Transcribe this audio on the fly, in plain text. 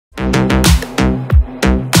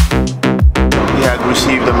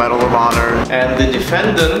receive the Medal of Honor. And the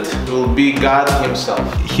defendant will be God himself.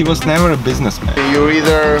 He was never a businessman. You're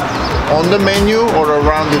either on the menu or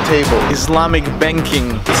around the table. Islamic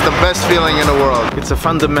banking. It's the best feeling in the world. It's a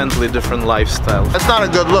fundamentally different lifestyle. That's not a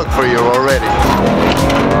good look for you already.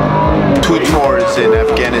 2 tours in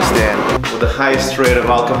Afghanistan. With the highest rate of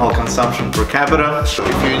alcohol consumption per capita.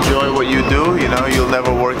 If you enjoy what you do, you know, you'll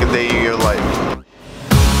never work a day in your life.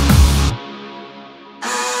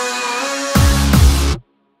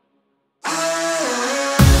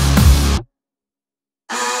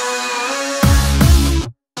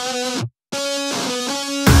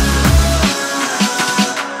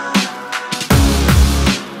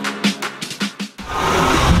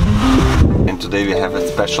 Today we have a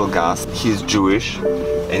special guest. He's Jewish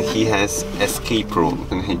and he has escape room.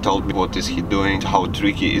 And he told me what is he doing, how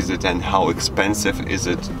tricky is it and how expensive is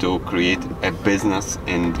it to create a business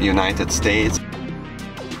in the United States.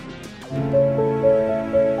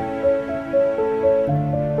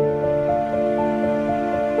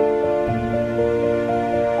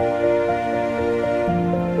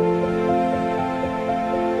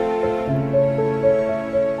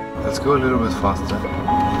 Let's go a little bit faster.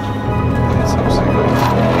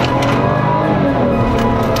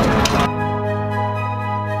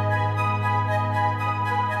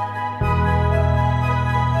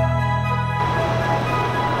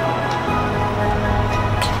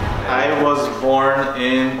 I was born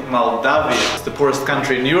in Moldova. It's the poorest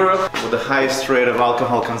country in Europe with the highest rate of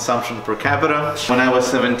alcohol consumption per capita. When I was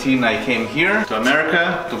 17, I came here to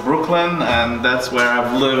America, to Brooklyn, and that's where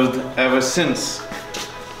I've lived ever since.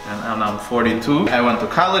 And I'm 42. I went to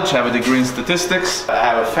college, I have a degree in statistics. I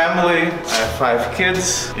have a family, I have 5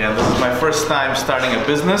 kids. Yeah, this is my first time starting a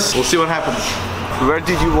business. We'll see what happens. Where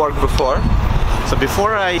did you work before? So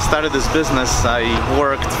before I started this business, I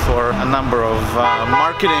worked for a number of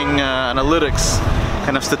marketing, analytics,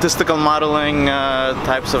 kind of statistical modeling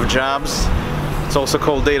types of jobs. It's also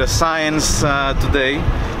called data science today.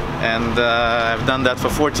 And I've done that for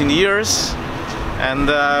 14 years. And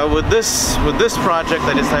with this project,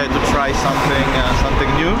 I decided to try something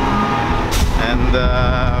new, and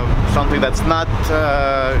something that's not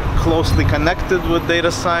closely connected with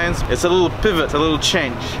data science. It's a little pivot, a little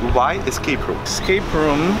change. Why escape room? Escape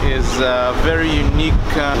room is a very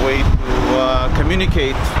unique way to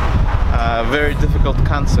communicate very difficult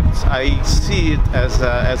concepts. I see it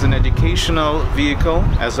as an educational vehicle,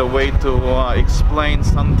 as a way to explain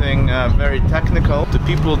something very technical to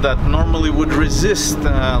people that normally would resist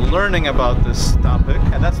learning about this topic.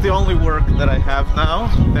 And that's the only work that I have now.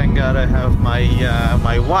 Thank God I have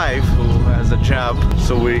my wife who has a job,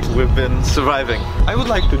 so we've been surviving. I would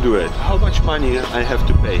like to do it. How much money I have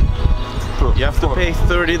to pay? You have to pay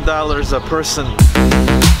 $30 a person.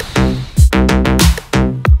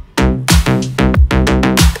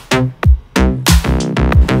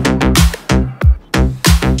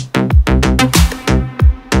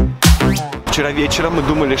 Вчера вечером мы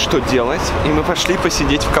думали, что делать, и мы пошли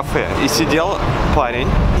посидеть в кафе. И сидел парень,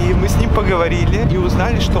 и мы с ним поговорили, и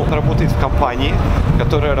узнали, что он работает в компании,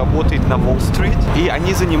 которая работает на Уолл-стрит, и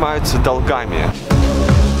они занимаются долгами.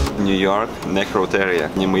 Нью-Йорк, Neck-Road Area.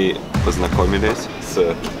 И мы познакомились с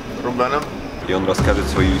Rubenem. И он расскажет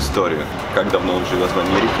свою историю, как давно он живет в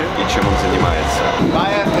Америке и чем он занимается.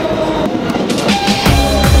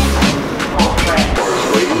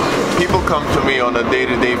 People come to me on a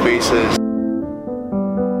day-to-day basis.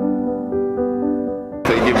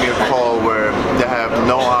 They give me a call where they have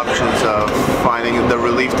no options of finding the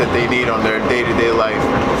relief that they need on their day-to-day life.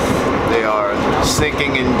 They are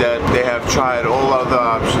sinking in debt. They have tried all other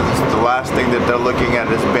options. The last thing that they're looking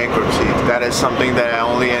at is bankruptcy. That is something that I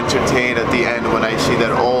only entertain at the end when I see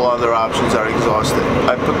that all other options are exhausted.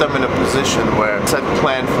 I put them in a position where it's a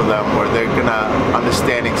plan for them, where they're gonna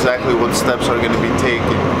understand exactly what steps are gonna be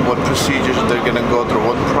taken, what procedures they're gonna go through,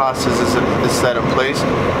 what processes is set in place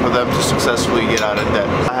for them to successfully get out of debt.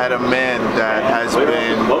 I had a man that has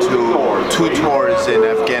been to 2 tours in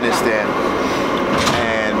Afghanistan.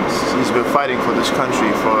 He's been fighting for this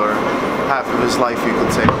country for half of his life, you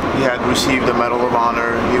could say. He had received the Medal of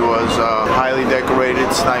Honor. He was a highly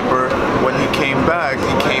decorated sniper. When he came back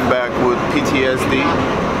with PTSD,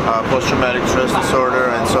 post-traumatic stress disorder,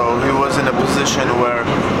 and so he was in a position where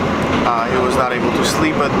he was not able to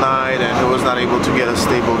sleep at night, and he was not able to get a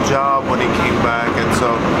stable job when he came back, and so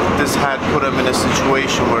this had put him in a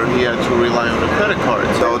situation where he had to rely on a credit card.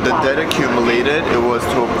 So the debt accumulated. It was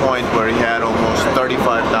to a point where he had almost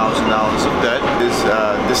 $35,000 of debt. His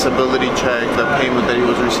disability check, the payment that he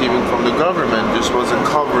was receiving from the government, just wasn't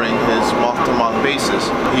covering his month-to-month basis.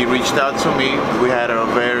 He reached out to me. We had a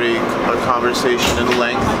conversation in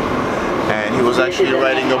length. and he was actually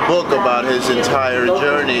writing a book about his entire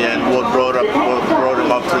journey and what brought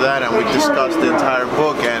him up to that, and we discussed the entire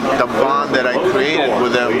book, and the bond that I created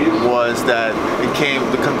with him was that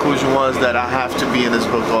the conclusion was that I have to be in this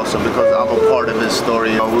book also because I'm a part of his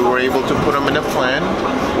story. We were able to put him in a plan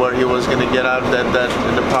where he was going to get out of that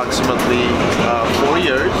in approximately 4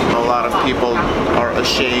 years. A lot of people are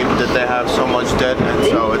ashamed that they have so much debt, and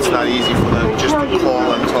so it's not easy for them just to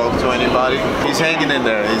call and talk to anybody. He's hanging in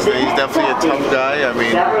there. He's definitely a tough guy. I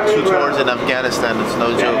mean, 2 tours in Afghanistan, it's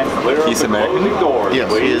no joke. He's American?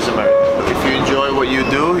 Yes, he is American. If you enjoy what you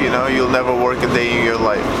do, you know, you'll never work a day in your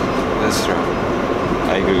life. That's true.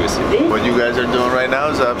 I agree with you. What you guys are doing right now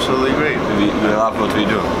is absolutely great. We love what we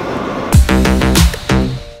do.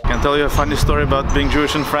 Can I tell you a funny story about being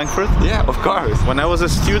Jewish in Frankfurt? Yeah, of course. When I was a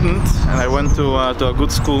student and I went to a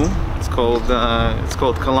good school, it's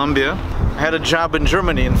called Columbia. I had a job in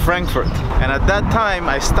Germany, in Frankfurt, and at that time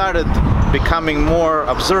I started becoming more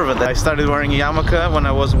observant. I started wearing a yarmulke when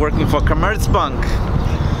I was working for Commerzbank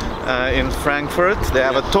in Frankfurt. They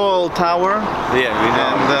have a tall tower. Yeah, we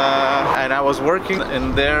know. And I was working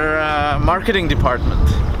in their marketing department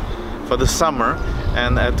for the summer.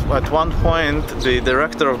 And at one point, the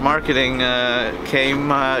director of marketing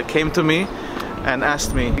came to me and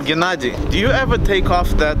asked me, Gennady, do you ever take off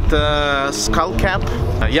that skull cap,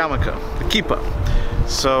 yarmulke, the kippah?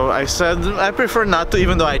 So I said, I prefer not to,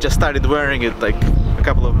 even though I just started wearing it like a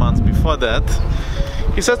couple of months before that.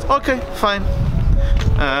 He said, okay, fine.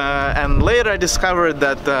 And later I discovered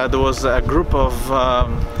that there was a group of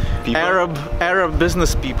Arab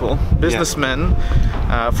businessmen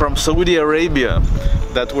from Saudi Arabia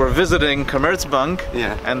that were visiting Commerzbank,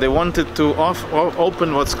 and they wanted to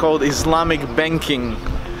open what's called Islamic banking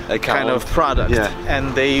kind of product.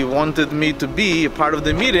 And they wanted me to be a part of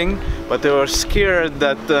the meeting, but they were scared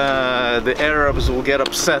that the Arabs will get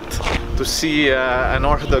upset to see an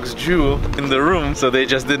Orthodox Jew in the room, so they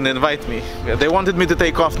just didn't invite me. They wanted me to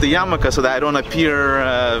take off the yarmulke so that I don't appear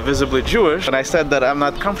visibly Jewish, and I said that I'm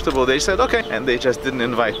not comfortable. They said okay, and they just didn't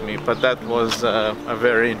invite me. But that was a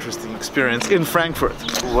very interesting experience in Frankfurt.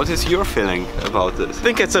 What is your feeling about this? I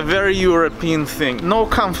think it's a very European thing. No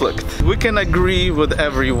conflict. We can agree with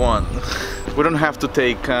everyone. We don't have to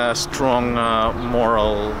take strong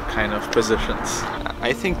moral kind of positions.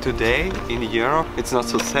 I think today in Europe it's not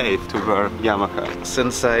so safe to wear yarmulke.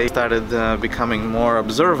 Since I started becoming more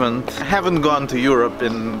observant, I haven't gone to Europe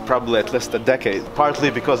in probably at least a decade. Partly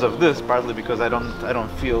because of this, partly because I don't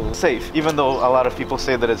feel safe. Even though a lot of people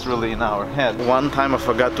say that it's really in our head. One time I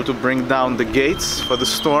forgot to bring down the gates for the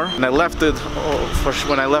store, and I left it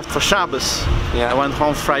when I left for Shabbos. I went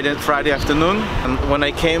home Friday afternoon, and when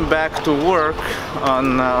I came back to work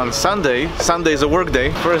on Sunday is a work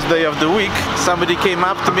day, first day of the week, somebody came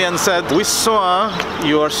up to me and said, we saw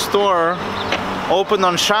your store open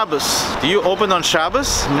on Shabbos. Do you open on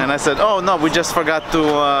Shabbos? And I said, oh no, we just forgot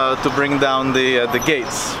to bring down the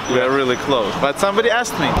gates. We are really close. But somebody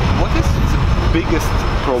asked me, what is the biggest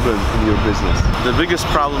problem in your business? The biggest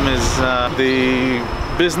problem is the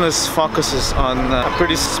business focuses on a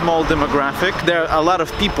pretty small demographic. There are a lot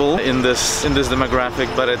of people in this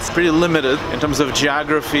demographic, but it's pretty limited in terms of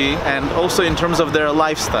geography and also in terms of their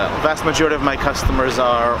lifestyle. The vast majority of my customers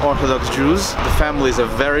are Orthodox Jews. The families are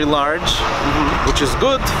very large, which is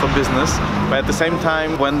good for business, but at the same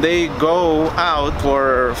time, when they go out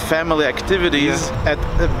for family activities at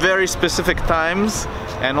very specific times,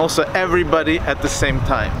 and also everybody at the same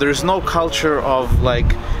time. There's no culture of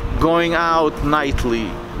like going out nightly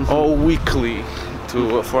or weekly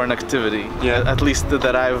for an activity. At least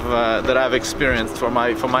that I've experienced for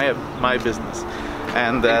my business.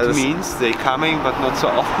 And it means they're coming, but not so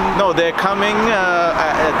often? No, they're coming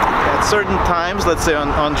at certain times, let's say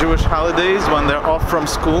on Jewish holidays when they're off from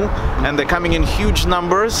school, and they're coming in huge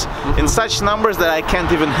numbers, in such numbers that I can't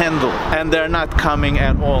even handle, and they're not coming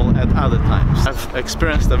at all at other times. I've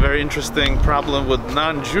experienced a very interesting problem with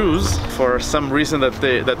non-Jews for some reason that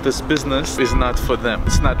this business is not for them.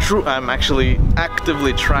 It's not true. I'm actually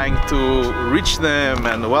actively trying to reach them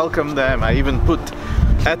and welcome them. I even put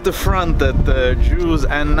at the front that Jews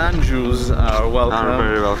and non-Jews are welcome. Are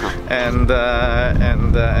very welcome. And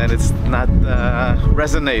it's not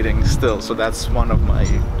resonating still. So that's one of my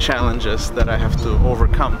challenges that I have to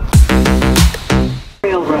overcome.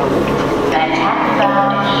 Railroad.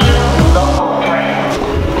 Local train.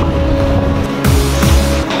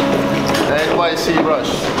 NYC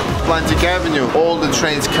Rush. Atlantic Avenue, all the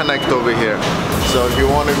trains connect over here. So if you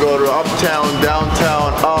want to go to uptown,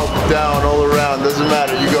 downtown, up, down, all around, doesn't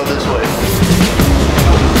matter, you go this way.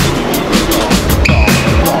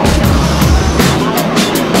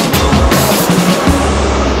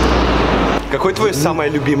 Какое твое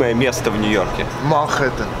самое любимое место в Нью-Йорке?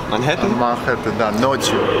 Manhattan. Манхэттен? Manhattan, да,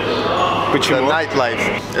 ночью. The Почему? nightlife.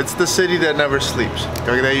 It's the city that never sleeps.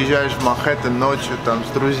 Когда езжаешь в Манхэттен ночью, там, с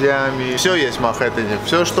друзьями, все есть в Манхэттене.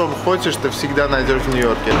 Все, что хочешь, ты всегда найдешь в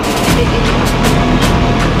Нью-Йорке.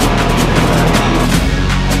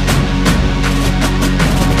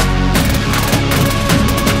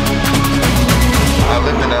 I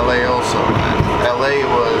lived in LA also. LA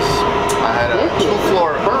was, I had a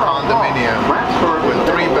 2-floor condominium with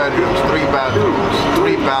 3 bedrooms, 3 bathrooms,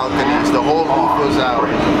 3 balconies. The whole roof was out.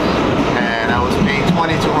 And I was paying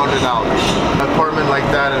 $2,200. An apartment like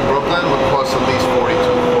that in Brooklyn would cost at least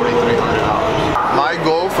 $4,300. My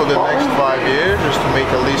goal for the next 5 years is to make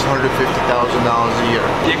at least $150,000 a year.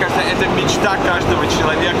 Мне кажется, это мечта каждого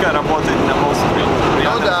человека работать на Уолл-стрит.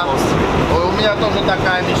 Ну да. У меня тоже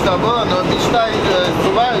такая мечта была, но мечта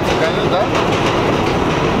сбывается, конечно, да?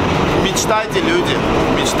 Мечтайте, люди,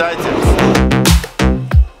 мечтайте.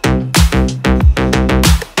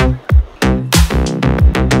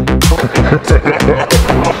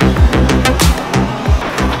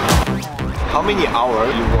 How many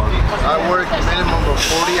hours you work? I work minimum of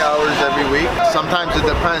 40 hours every week. Sometimes it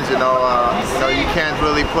depends, you can't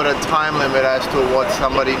really put a time limit as to what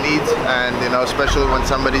somebody needs, and especially when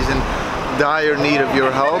somebody's in dire need of your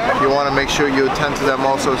help, you want to make sure you attend to them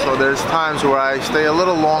also. So there's times where I stay a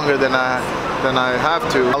little longer than I have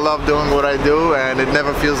to. I love doing what I do, and it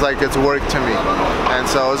never feels like it's work to me. And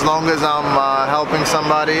so as long as I'm helping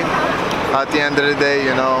somebody, at the end of the day,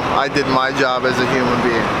 I did my job as a human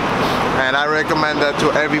being. And I recommend that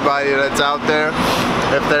to everybody that's out there.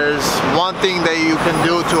 If there's one thing that you can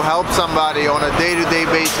do to help somebody on a day-to-day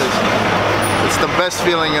basis, it's the best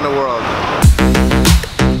feeling in the world.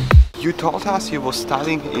 You told us you were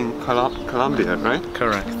studying in Columbia, right?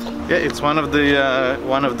 Correct. Yeah, it's one of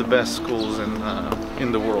the best schools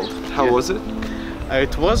in the world. How was it?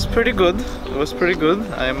 It was pretty good. It was pretty good.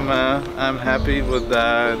 I'm happy with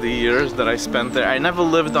the years that I spent there. I never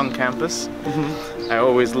lived on campus. I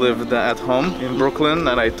always lived at home in Brooklyn,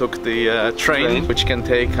 and I took the train, which can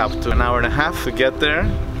take up to an hour and a half to get there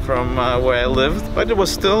from where I lived. But it was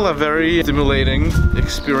still a very stimulating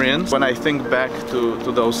experience. When I think back to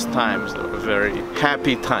those times, they were very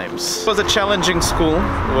happy times. It was a challenging school.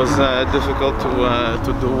 It was difficult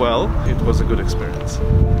to do well. It was a good experience.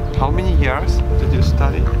 How many years did you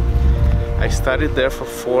study? I studied there for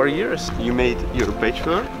 4 years. You made your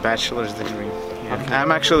bachelor? Bachelor's degree. Okay.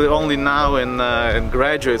 I'm actually only now in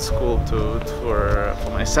graduate school for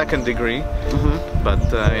my second degree, but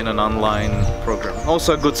in an online program.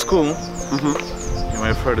 Also a good school. You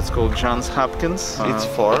might have heard it's called Johns Hopkins.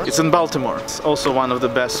 It's in Baltimore. It's also one of the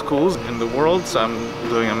best schools in the world. So I'm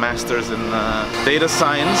doing a master's in data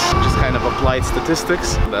science, which is kind of applied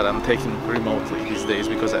statistics that I'm taking remotely these days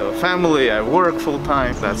because I have a family, I work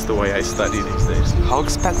full-time. That's the way I study these days. How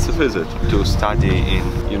expensive is it to study in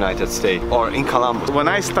United States or in Columbus? When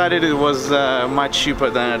I studied, it was much cheaper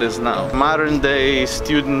than it is now. Modern-day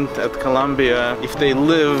student at Columbia, if they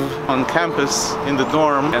live on campus in the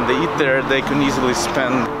dorm and they eat there, they can easily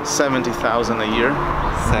spend $70,000 a year.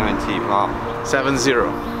 70, wow. 70.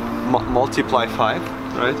 Multiply 5,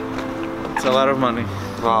 right? It's a lot of money.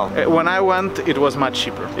 Wow. When I went, it was much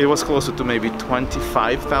cheaper. It was closer to maybe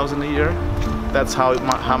 $25,000 a year. That's how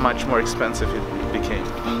much more expensive it became.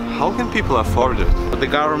 How can people afford it? The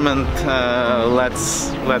government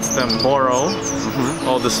lets them borrow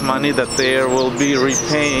all this money that they will be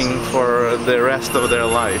repaying for the rest of their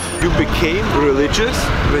life. You became religious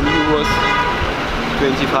when you was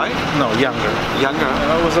 25? No, younger. Younger?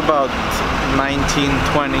 I was about 19,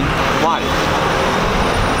 20. Why?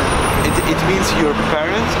 It means your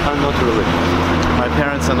parents are not religious. My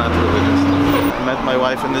parents are not religious. I met my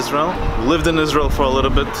wife in Israel, lived in Israel for a little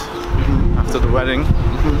bit after the wedding.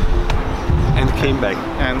 And came back.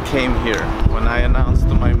 And came here. When I announced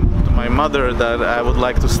to my mother that I would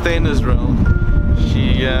like to stay in Israel,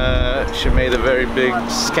 she made a very big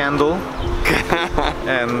scandal.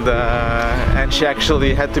 and she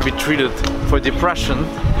actually had to be treated for depression.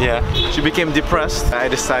 Yeah. She became depressed. I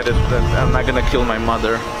decided that I'm not gonna kill my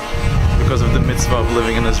mother because of the mitzvah of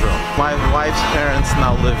living in Israel. My wife's parents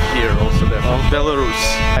now live here also. They're from Belarus.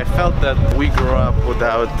 I felt that we grew up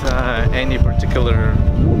without any particular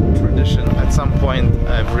tradition. At some point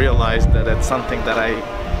I've realized that it's something that I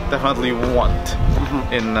definitely want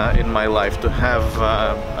in my life, to have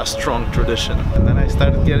a strong tradition. And then I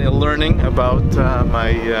started learning about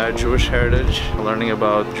my Jewish heritage, learning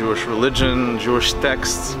about Jewish religion, Jewish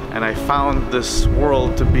texts, and I found this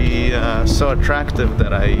world to be so attractive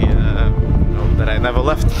that I never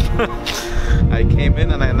left. I came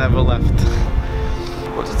in and I never left.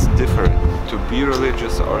 what is different to be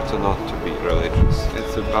religious or to not to be religious?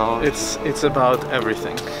 It's about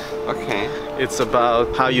everything. Okay. It's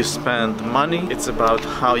about how you spend money. It's about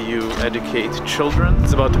how you educate children.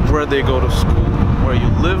 It's about where they go to school, where you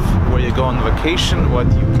live, where you go on vacation, what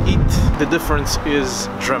you eat. The difference is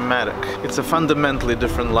dramatic. It's a fundamentally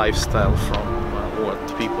different lifestyle from what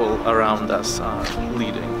people around us are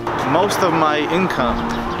leading. Most of my income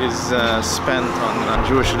is spent on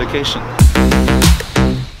Jewish education.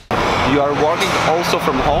 You are working also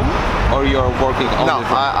from home, or you are working only No,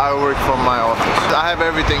 I work from my office. I have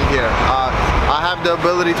everything here. I have the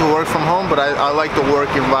ability to work from home, but I like the work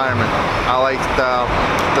environment. I like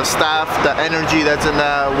the staff, the energy that's in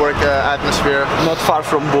the work atmosphere. Not far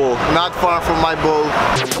from bull. Not far from my bull.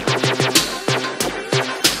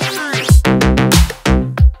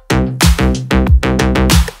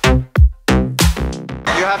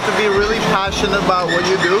 You have to be really passionate about what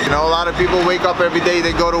you do. You know, a lot of people wake up every day,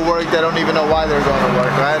 they go to work, they don't even know why they're going to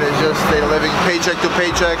work, right? It's just they're living paycheck to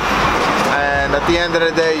paycheck. And at the end of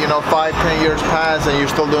the day, you know, 5, 10 years pass and you're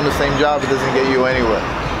still doing the same job, it doesn't get you anywhere.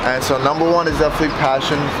 And so number one is definitely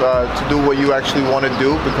passion to do what you actually want to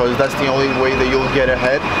do, because that's the only way that you'll get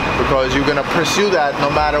ahead, because you're going to pursue that no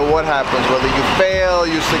matter what happens. Whether you fail,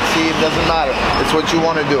 you succeed, doesn't matter. It's what you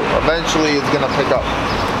want to do. Eventually it's going to pick up.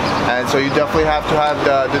 And so you definitely have to have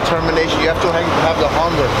the determination, you have to have the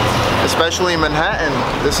hunger. Especially in Manhattan,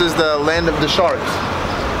 this is the land of the sharks.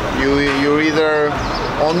 You're either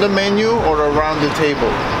on the menu or around the table.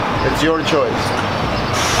 It's your choice.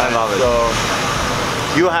 I love it. So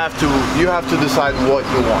you have to decide what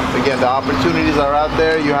you want. Again, the opportunities are out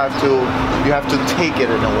there. You have to take it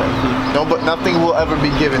in a way. No, but nothing will ever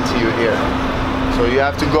be given to you here. So you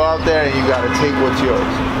have to go out there and you got to take what's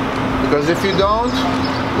yours. Because if you don't,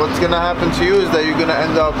 what's going to happen to you is that you're going to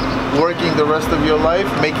end up working the rest of your life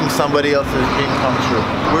making somebody else's dream come true.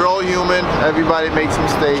 We're all human. Everybody makes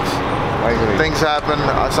mistakes. I agree. Things happen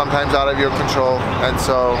sometimes out of your control, and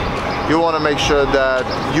so you want to make sure that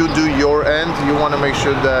you do your end. You want to make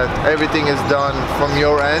sure that everything is done from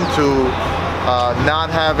your end to not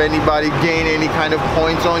have anybody gain any kind of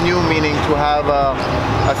points on you, meaning to have a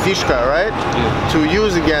fishka, right? Yeah. To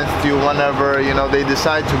use against you whenever, you know, they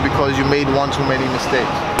decide to, because you made one too many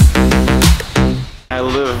mistakes. I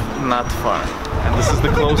live not far, and this is the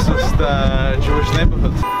closest Jewish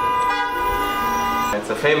neighborhood. It's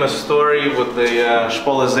a famous story with the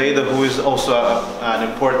Shpola Zayda, who is also an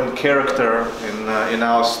important character in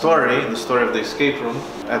our story, the story of the escape room.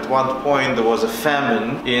 At one point there was a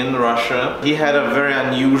famine in Russia. He had a very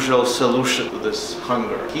unusual solution to this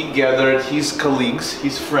hunger. He gathered his colleagues,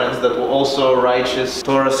 his friends that were also righteous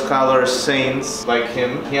Torah scholars, saints like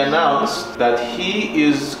him. He announced that he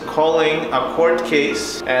is calling a court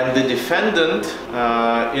case, and the defendant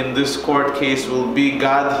in this court case will be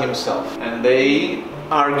God himself. And they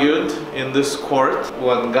argued in this court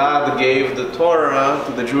when God gave the Torah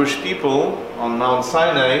to the Jewish people on Mount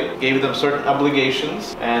Sinai, gave them certain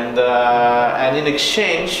obligations, and in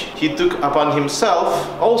exchange he took upon himself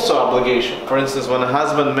also obligation. For instance, when a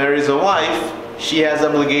husband marries a wife, she has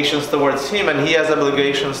obligations towards him and he has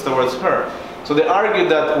obligations towards her. So they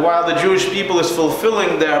argued that while the Jewish people is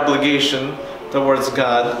fulfilling their obligation towards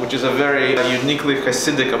God, which is a very uniquely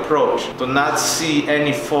Hasidic approach, to not see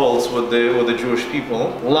any faults with the Jewish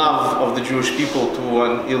people, love of the Jewish people to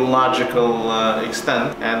an illogical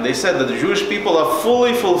extent, and they said that the Jewish people are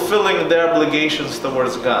fully fulfilling their obligations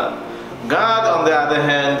towards God. God, on the other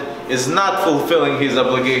hand, is not fulfilling his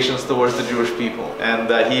obligations towards the Jewish people, and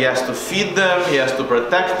he has to feed them, he has to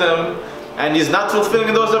protect them, and he's not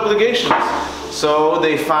fulfilling those obligations. So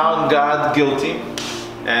they found God guilty,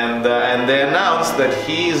 and they announced that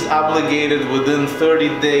he is obligated within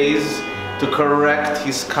 30 days to correct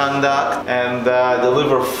his conduct and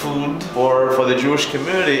deliver food for the Jewish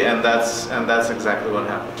community, and that's exactly what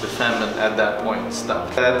happened. The famine at that point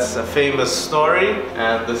stopped. That's a famous story,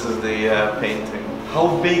 and this is the painting.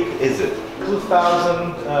 How big is it?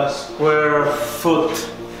 2,000 square foot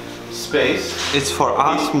space. It's for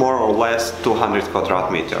us more or less 200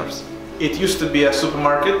 quadrat meters. It used to be a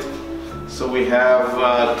supermarket. So we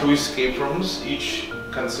have 2 escape rooms, each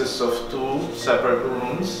consists of 2 separate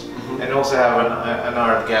rooms, and also have an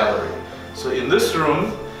art gallery. So in this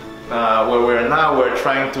room, where we are now, we're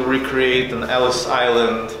trying to recreate an Ellis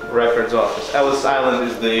Island records office. Ellis Island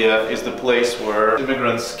is the place where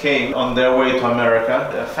immigrants came on their way to America.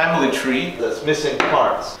 A family tree that's missing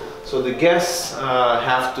parts. So the guests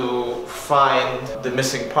have to find the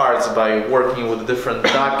missing parts by working with different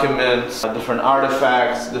documents, different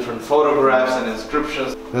artifacts, different photographs and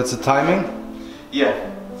inscriptions. That's the timing? Yeah.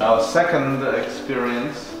 Our second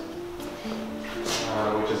experience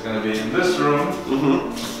which is going to be in this room.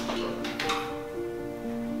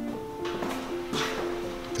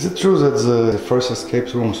 Is it true that the first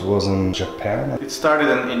escape rooms was in Japan? It started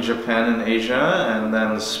in Japan and Asia, and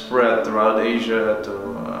then spread throughout Asia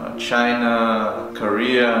to China,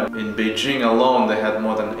 Korea. In Beijing alone they had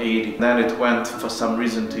more than 80. Then it went for some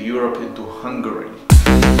reason to Europe, into Hungary.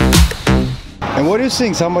 And what do you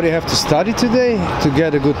think? Somebody have to study today to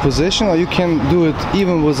get a good position, or you can do it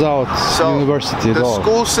even without university at all? The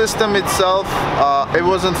school system itself, it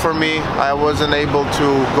wasn't for me. I wasn't able to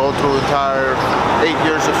go through the entire 8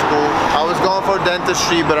 years of school. I was going for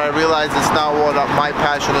dentistry, but I realized it's not what my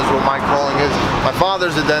passion is, what my calling is. My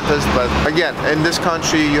father's a dentist, but again, in this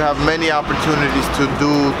country you have many opportunities to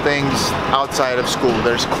do things outside of school.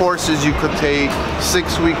 There's courses you could take,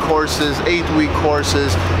 6-week courses, 8-week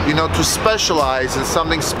courses, you know, to specialize in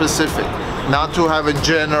something specific. Not to have a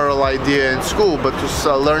general idea in school, but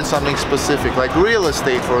to learn something specific, like real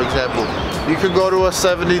estate, for example. You could go to a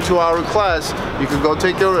 72-hour class, you could go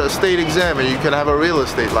take your state exam, and you can have a real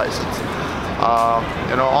estate license.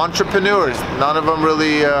 You know, entrepreneurs, none of them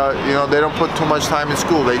really, you know, they don't put too much time in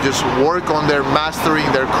school. They just work on their mastering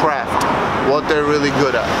their craft, what they're really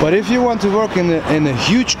good at. But if you want to work in a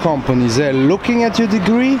huge company, they're looking at your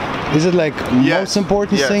degree? Is it like most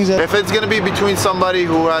important things? If it's going to be between somebody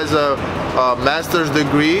who has a master's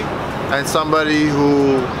degree and somebody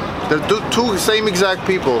who, they're two same exact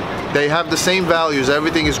people, they have the same values,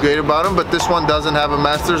 everything is great about them, but this one doesn't have a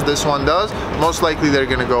master's, this one does, most likely they're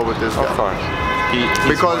going to go with this guy. Of course.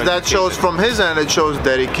 Because that shows from his end, it shows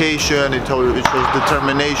dedication, it shows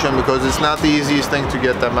determination, because it's not the easiest thing to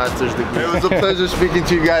get that master's degree. It was a pleasure speaking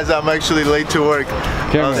to you guys. I'm actually late to work.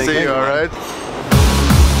 I'll see you, alright?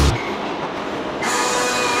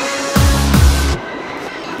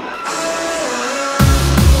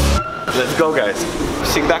 Let's go, guys.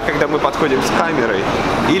 Всегда, когда мы подходим с камерой,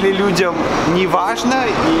 или людям не важно,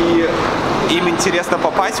 и им интересно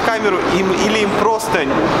попасть в камеру, или им просто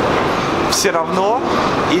все равно,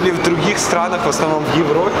 или в других странах, в основном в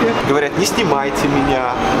Европе, говорят: не снимайте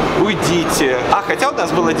меня, уйдите. Хотя у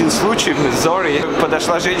нас был один случай в Миссури,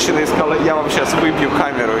 подошла женщина и сказала: я вам сейчас выбью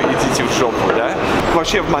камеру, идите в жопу, да?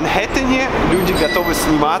 Вообще в Манхэттене люди готовы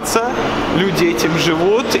сниматься, люди этим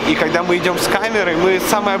живут, и когда мы идем с камерой, мы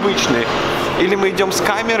самые обычные. Или мы идем с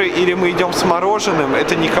камерой, или мы идем с мороженым,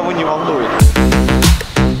 это никого не волнует.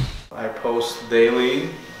 I post daily.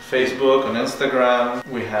 Facebook and Instagram.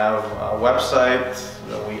 We have a website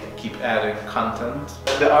that we keep adding content.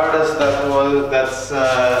 The artist that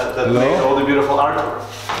made all the beautiful artwork.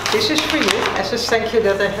 This is for you, as a thank you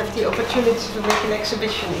that I have the opportunity to make an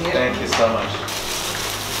exhibition here. Thank you so much.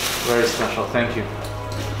 Very special. Thank you.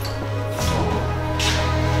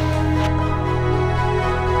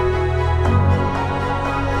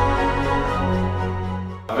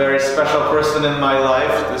 A very special person in my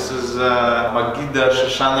life. This is Magida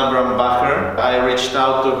Shoshana Brambacher. I reached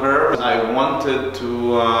out to her. I wanted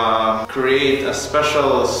to create a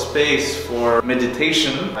special space for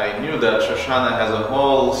meditation. I knew that Shoshana has a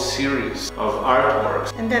whole series of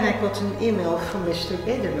artworks. And then I got an email from Mr.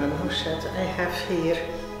 Biederman who said, I have here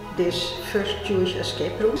this first Jewish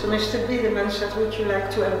escape room. So Mr. Biederman said, would you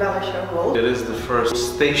like to embellish our wall? It is the first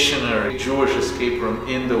stationary Jewish escape room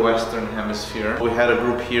in the Western Hemisphere. We had a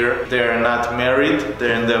group here. They're not married.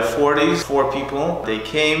 They're in their 40s, 4 people. They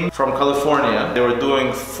came from California. They were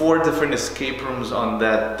doing 4 different escape rooms on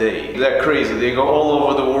that day. They're crazy. They go all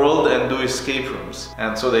over the world and do escape rooms.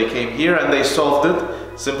 And so they came here and they solved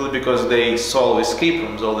it simply because they solve escape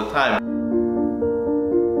rooms all the time.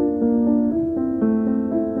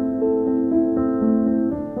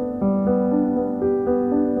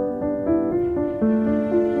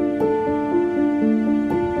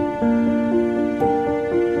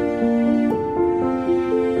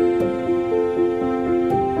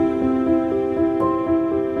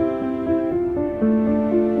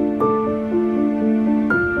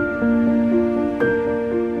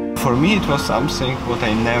 For me it was something what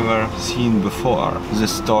I never seen before. The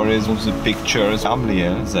stories of the pictures.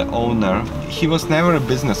 Gamliel, the owner, he was never a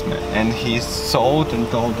businessman, and he thought and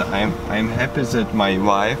told, I'm happy that my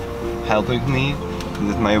wife helping me,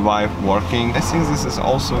 that my wife working. I think this is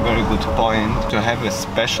also a very good point, to have a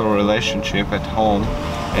special relationship at home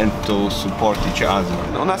and to support each other.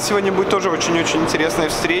 У нас сегодня будет тоже очень-очень интересная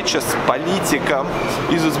встреча с политиком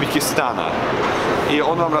из Узбекистана. И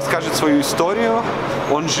он вам расскажет свою историю.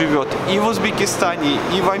 Он живет и в Узбекистане,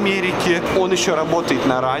 и в Америке. Он еще работает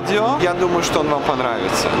на радио. Я думаю, что он вам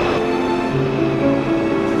понравится.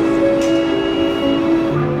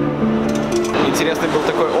 Интересный был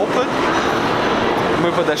такой опыт.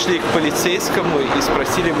 мы подошли к полицейскому и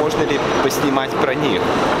спросили, можно ли поснимать про них.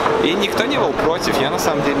 И никто не был против. Я на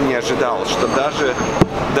самом деле не ожидал, что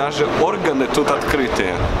даже органы тут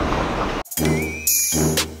открытые.